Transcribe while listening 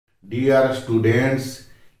Dear students,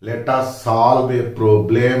 let us solve a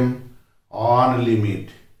problem on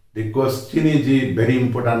limit. The question is very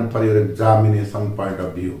important for your examination point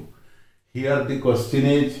of view. Here the question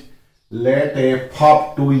is, let f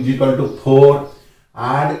of 2 is equal to 4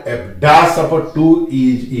 and f dash of 2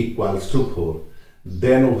 is equals to 4.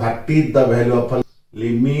 Then what is the value of a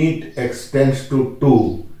limit x tends to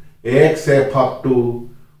 2, x f of 2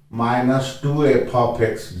 minus 2 f of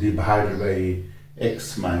x divided by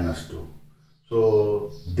x minus 2.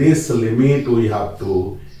 So this limit we have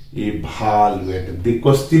to evaluate. The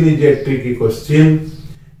question is a tricky question.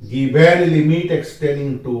 Given limit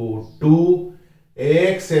extending to 2,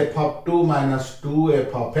 x f of 2 minus 2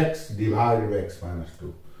 f of x divided by x minus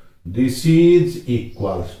 2. This is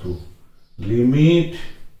equals to limit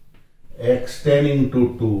extending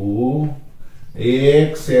to 2,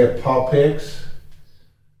 x f of x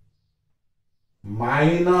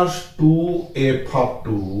minus 2 f of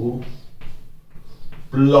 2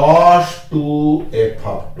 plus 2 f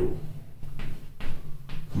of 2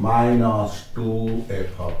 minus 2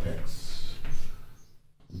 f of x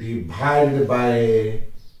divided by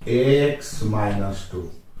x minus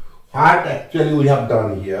 2. What actually we have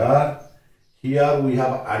done here? Here we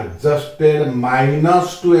have adjusted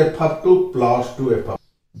minus 2 f of 2 plus 2 f of 2.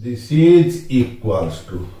 This is equals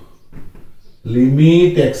to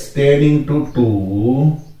limit extending to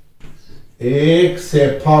 2, x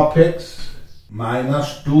f of x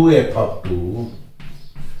minus 2 f of 2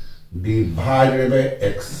 divided by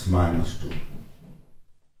x minus 2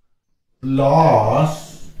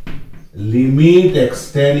 plus limit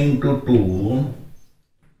extending to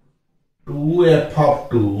 2 f of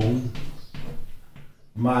 2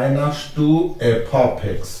 minus 2 f of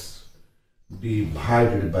x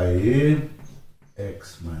divided by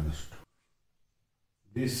x minus 2.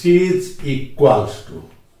 This is equals to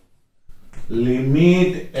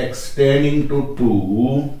limit extending to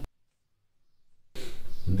 2.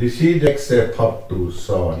 This is x f of 2,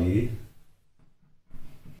 sorry.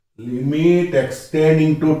 Limit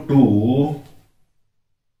extending to 2,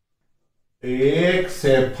 x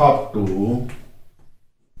f of 2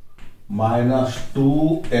 minus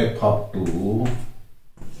 2 f of 2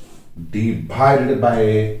 divided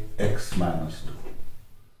by x minus 2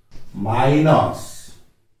 minus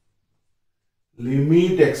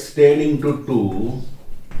limit extending to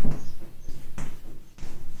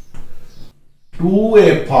 2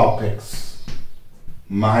 f of x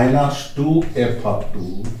minus 2 f of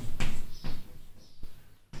 2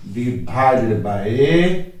 divided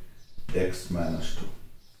by x minus 2.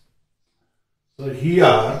 So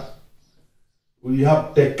here we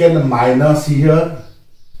have taken minus here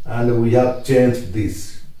and we have changed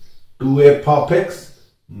this 2 f of x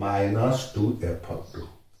minus 2 f of 2.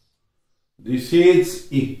 This is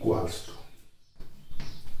equals to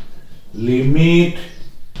limit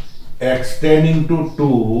extending to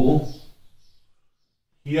 2.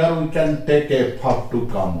 Here we can take f of 2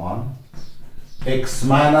 common, x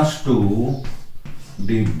minus 2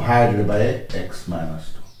 divided by x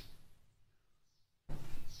minus 2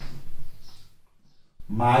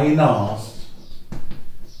 minus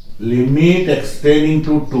limit extending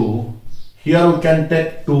to 2. Here we can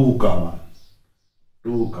take 2 common,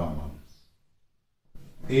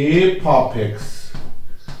 f of x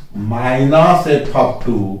minus f of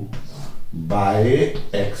 2 by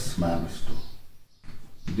x minus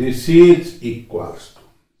 2. This is equals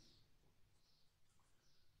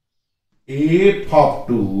to f of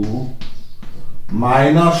 2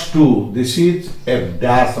 minus 2. This is f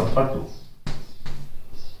dash of 2.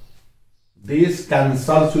 This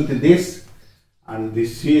cancels with this, and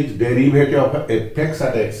this is derivative of fx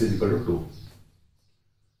at x is equal to 2.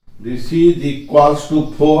 This is equals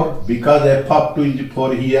to 4 because f of 2 is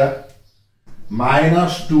 4 here,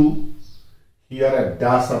 minus 2 here, f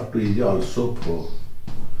dash of 2 is also 4.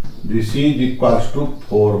 This is equals to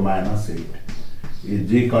 4 minus 8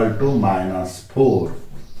 is equal to minus 4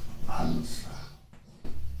 answer.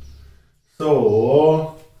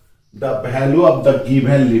 So the value of the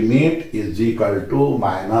given limit is equal to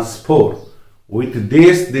minus 4. With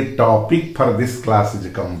this, the topic for this class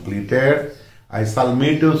is completed. I shall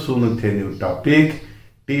meet you soon with a new topic.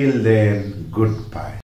 Till then, goodbye.